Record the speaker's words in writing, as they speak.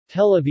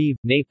Tel Aviv,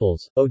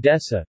 Naples,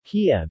 Odessa,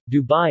 Kiev,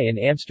 Dubai and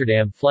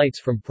Amsterdam flights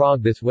from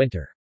Prague this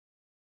winter.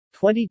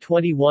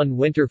 2021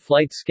 winter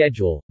flight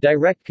schedule,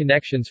 direct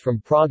connections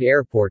from Prague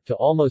Airport to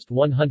almost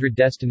 100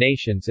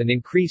 destinations and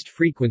increased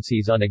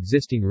frequencies on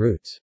existing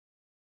routes.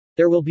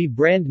 There will be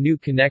brand new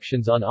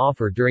connections on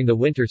offer during the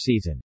winter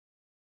season.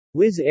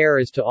 Wizz Air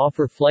is to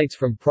offer flights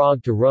from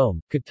Prague to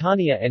Rome,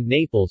 Catania and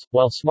Naples,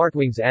 while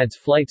SmartWings adds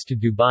flights to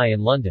Dubai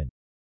and London.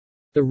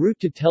 The route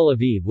to Tel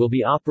Aviv will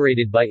be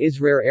operated by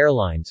Israir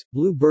Airlines,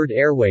 Blue Bird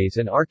Airways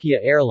and Arkia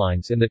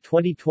Airlines in the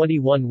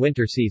 2021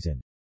 winter season.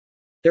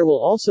 There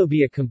will also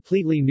be a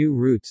completely new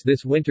routes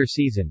this winter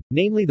season,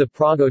 namely the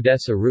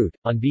Prague-Odessa route,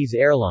 on Wizz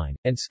Airline,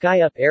 and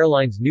SkyUp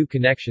Airlines' new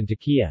connection to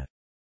Kiev.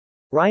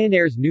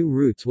 Ryanair's new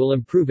routes will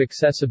improve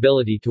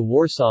accessibility to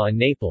Warsaw and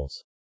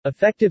Naples.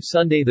 Effective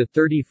Sunday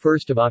 31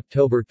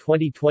 October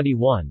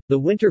 2021, the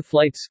winter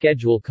flight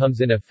schedule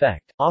comes in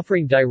effect,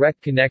 offering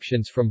direct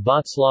connections from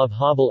Václav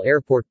Havel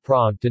Airport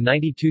Prague to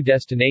 92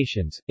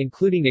 destinations,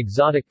 including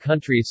exotic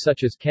countries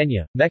such as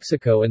Kenya,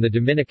 Mexico and the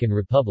Dominican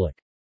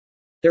Republic.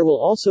 There will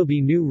also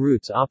be new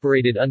routes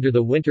operated under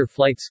the winter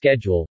flight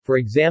schedule, for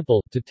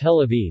example, to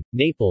Tel Aviv,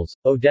 Naples,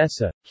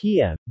 Odessa,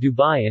 Kiev,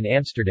 Dubai and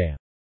Amsterdam.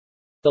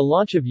 The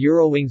launch of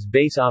Eurowings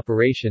base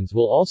operations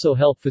will also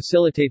help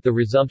facilitate the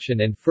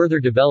resumption and further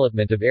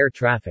development of air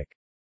traffic.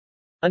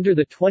 Under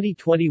the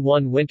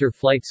 2021 winter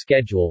flight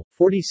schedule,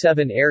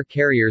 47 air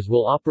carriers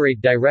will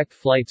operate direct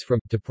flights from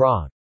to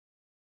Prague.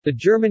 The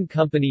German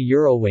company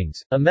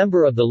Eurowings, a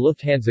member of the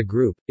Lufthansa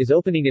Group, is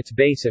opening its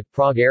base at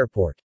Prague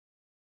Airport.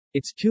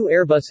 Its two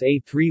Airbus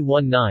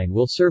A319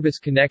 will service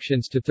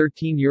connections to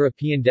 13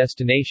 European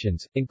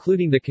destinations,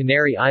 including the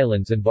Canary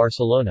Islands and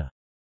Barcelona.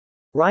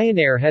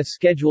 Ryanair has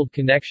scheduled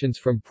connections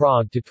from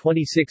Prague to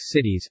 26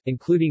 cities,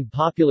 including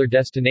popular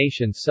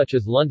destinations such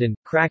as London,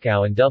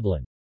 Krakow and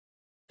Dublin.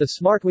 The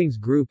SmartWings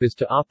Group is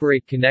to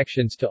operate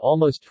connections to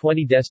almost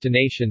 20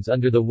 destinations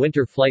under the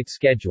winter flight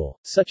schedule,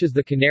 such as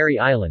the Canary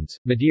Islands,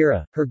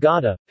 Madeira,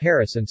 Hurghada,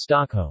 Paris and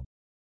Stockholm.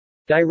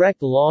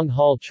 Direct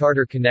long-haul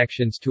charter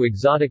connections to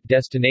exotic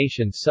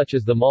destinations such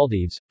as the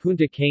Maldives,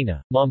 Punta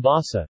Cana,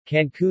 Mombasa,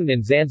 Cancun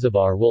and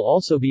Zanzibar will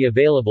also be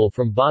available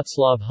from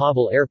Václav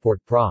Havel Airport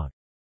Prague.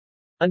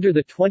 Under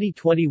the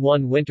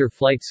 2021 winter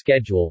flight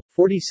schedule,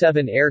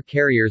 47 air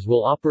carriers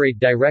will operate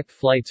direct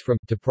flights from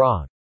to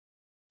Prague.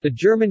 The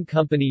German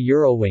company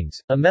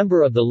Eurowings, a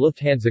member of the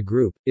Lufthansa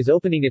Group, is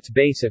opening its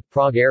base at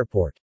Prague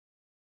Airport.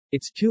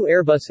 Its two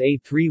Airbus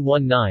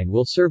A319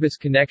 will service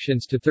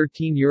connections to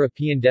 13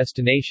 European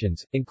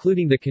destinations,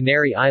 including the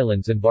Canary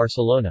Islands and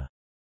Barcelona.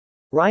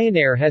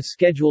 Ryanair has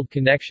scheduled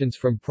connections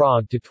from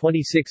Prague to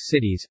 26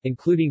 cities,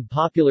 including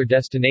popular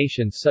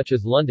destinations such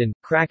as London,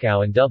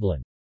 Krakow and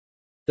Dublin.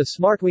 The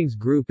SmartWings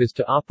Group is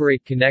to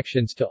operate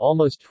connections to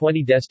almost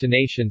 20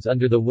 destinations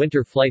under the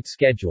winter flight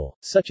schedule,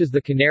 such as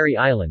the Canary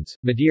Islands,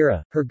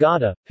 Madeira,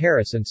 Hurghada,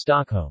 Paris and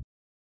Stockholm.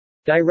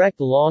 Direct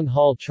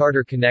long-haul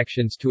charter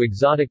connections to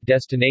exotic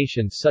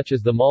destinations such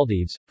as the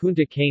Maldives,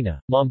 Punta Cana,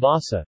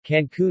 Mombasa,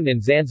 Cancun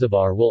and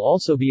Zanzibar will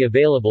also be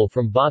available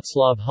from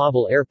Václav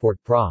Havel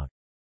Airport Prague.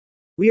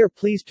 We are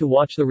pleased to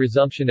watch the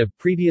resumption of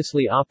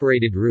previously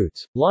operated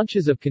routes,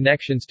 launches of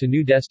connections to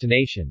new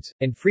destinations,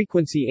 and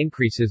frequency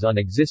increases on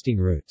existing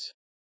routes.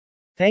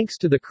 Thanks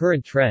to the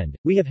current trend,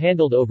 we have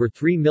handled over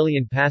 3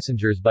 million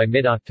passengers by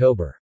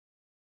mid-October.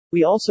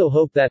 We also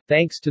hope that,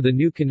 thanks to the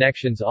new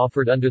connections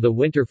offered under the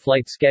winter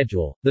flight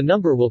schedule, the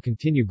number will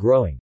continue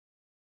growing.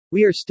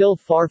 We are still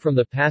far from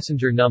the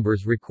passenger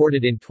numbers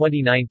recorded in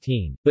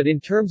 2019, but in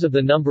terms of the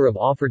number of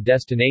offered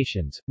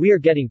destinations, we are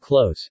getting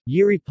close,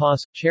 Yuri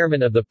Pas,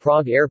 chairman of the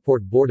Prague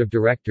Airport Board of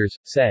Directors,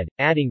 said,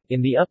 adding,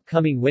 in the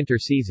upcoming winter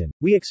season,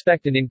 we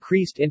expect an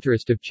increased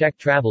interest of Czech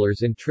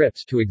travelers in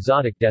trips to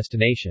exotic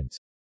destinations.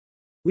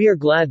 We are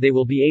glad they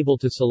will be able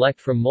to select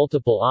from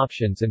multiple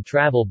options and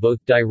travel both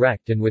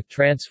direct and with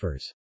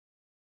transfers.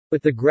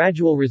 With the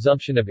gradual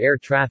resumption of air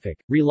traffic,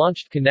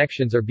 relaunched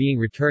connections are being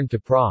returned to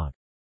Prague.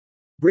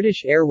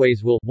 British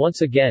Airways will,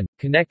 once again,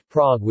 connect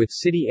Prague with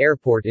City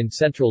Airport in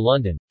central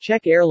London,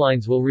 Czech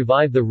Airlines will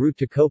revive the route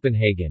to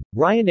Copenhagen,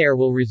 Ryanair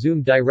will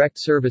resume direct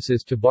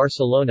services to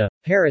Barcelona,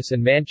 Paris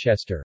and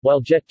Manchester,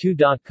 while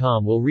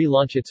Jet2.com will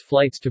relaunch its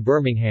flights to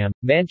Birmingham,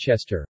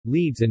 Manchester,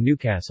 Leeds and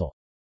Newcastle.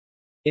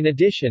 In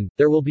addition,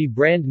 there will be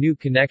brand new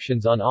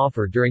connections on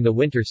offer during the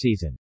winter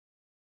season.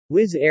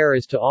 Wizz Air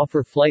is to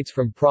offer flights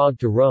from Prague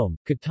to Rome,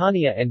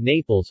 Catania and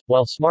Naples,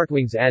 while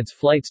SmartWings adds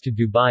flights to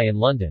Dubai and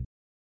London.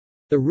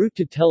 The route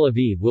to Tel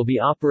Aviv will be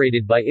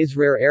operated by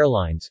Israir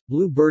Airlines,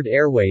 Blue Bird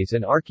Airways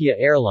and Arkia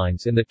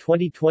Airlines in the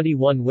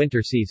 2021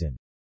 winter season.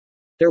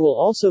 There will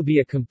also be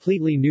a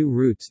completely new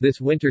routes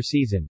this winter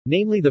season,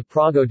 namely the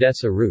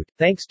Prague-Odessa route,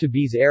 thanks to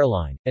Wizz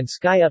Airline, and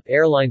SkyUp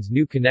Airlines'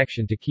 new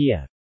connection to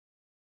Kiev.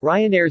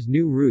 Ryanair's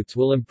new routes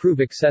will improve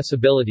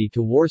accessibility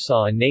to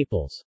Warsaw and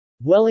Naples.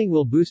 Vueling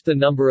will boost the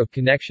number of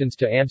connections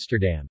to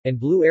Amsterdam, and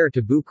Blue Air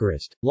to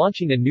Bucharest,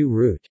 launching a new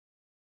route.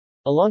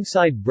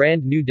 Alongside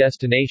brand new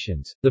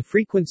destinations, the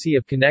frequency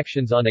of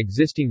connections on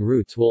existing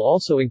routes will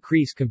also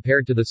increase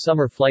compared to the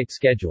summer flight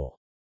schedule.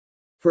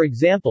 For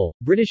example,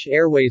 British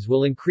Airways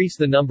will increase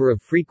the number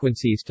of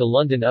frequencies to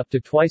London up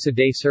to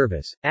twice-a-day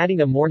service,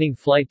 adding a morning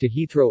flight to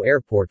Heathrow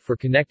Airport for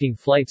connecting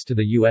flights to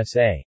the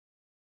USA.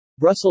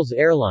 Brussels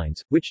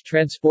Airlines, which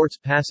transports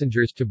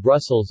passengers to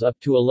Brussels up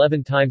to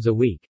 11 times a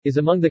week, is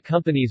among the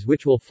companies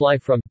which will fly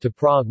from to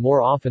Prague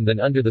more often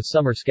than under the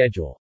summer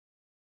schedule.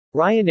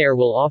 Ryanair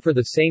will offer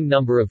the same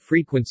number of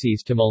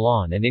frequencies to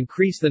Milan and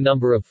increase the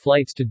number of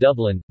flights to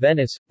Dublin,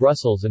 Venice,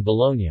 Brussels and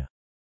Bologna.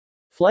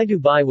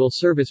 FlyDubai will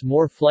service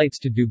more flights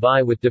to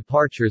Dubai with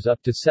departures up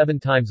to 7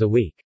 times a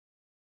week.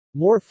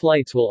 More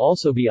flights will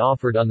also be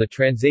offered on the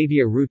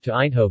Transavia route to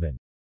Eindhoven.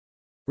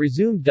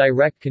 Resumed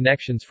direct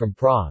connections from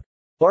Prague.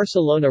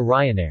 Barcelona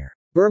Ryanair.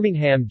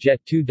 Birmingham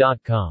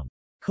Jet2.com.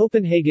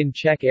 Copenhagen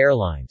Czech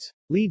Airlines.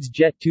 Leeds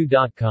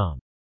Jet2.com.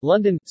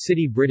 London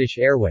City British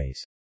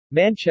Airways.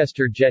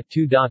 Manchester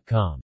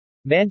Jet2.com.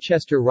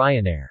 Manchester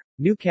Ryanair.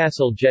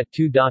 Newcastle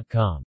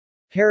Jet2.com.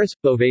 Paris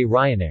Beauvais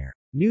Ryanair.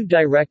 New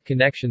direct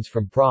connections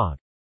from Prague.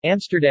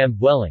 Amsterdam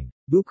Vueling.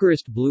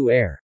 Bucharest Blue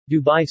Air.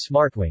 Dubai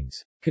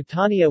Smartwings.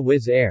 Catania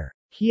Wizz Air.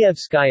 Kiev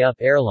SkyUp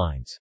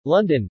Airlines.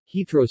 London,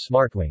 Heathrow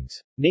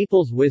Smartwings.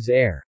 Naples Wizz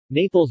Air.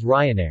 Naples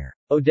Ryanair.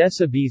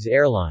 Odessa Bees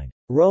Airline.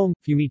 Rome,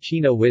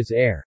 Fiumicino Wizz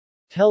Air.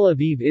 Tel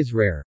Aviv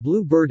Israir,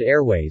 Blue Bird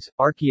Airways,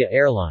 Arkia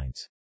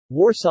Airlines.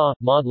 Warsaw,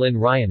 Modlin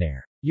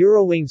Ryanair.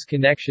 Eurowings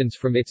connections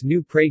from its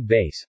new Prague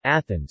base,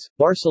 Athens,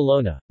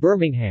 Barcelona,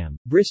 Birmingham,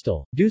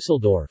 Bristol,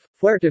 Dusseldorf,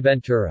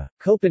 Fuerteventura,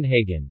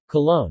 Copenhagen,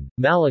 Cologne,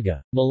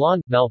 Malaga, Milan,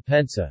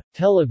 Malpensa,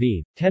 Tel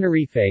Aviv,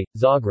 Tenerife,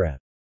 Zagreb.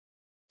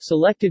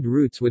 Selected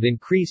routes with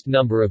increased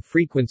number of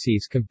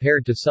frequencies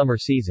compared to summer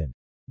season.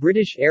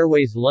 British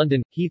Airways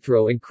London,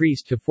 Heathrow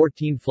increased to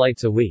 14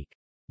 flights a week.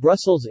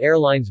 Brussels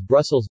Airlines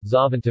Brussels,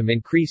 Zaventem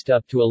increased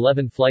up to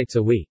 11 flights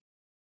a week.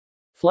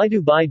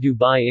 FlyDubai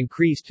Dubai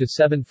increased to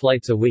 7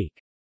 flights a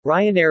week.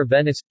 Ryanair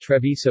Venice,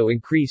 Treviso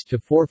increased to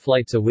 4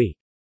 flights a week.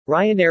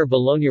 Ryanair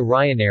Bologna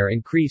Ryanair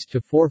increased to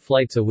 4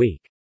 flights a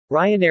week.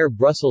 Ryanair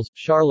Brussels,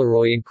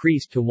 Charleroi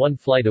increased to 1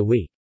 flight a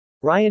week.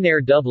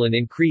 Ryanair Dublin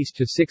increased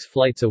to 6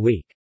 flights a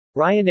week.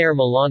 Ryanair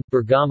Milan,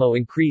 Bergamo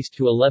increased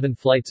to 11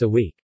 flights a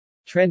week.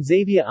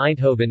 Transavia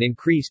Eindhoven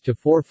increased to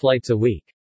 4 flights a week.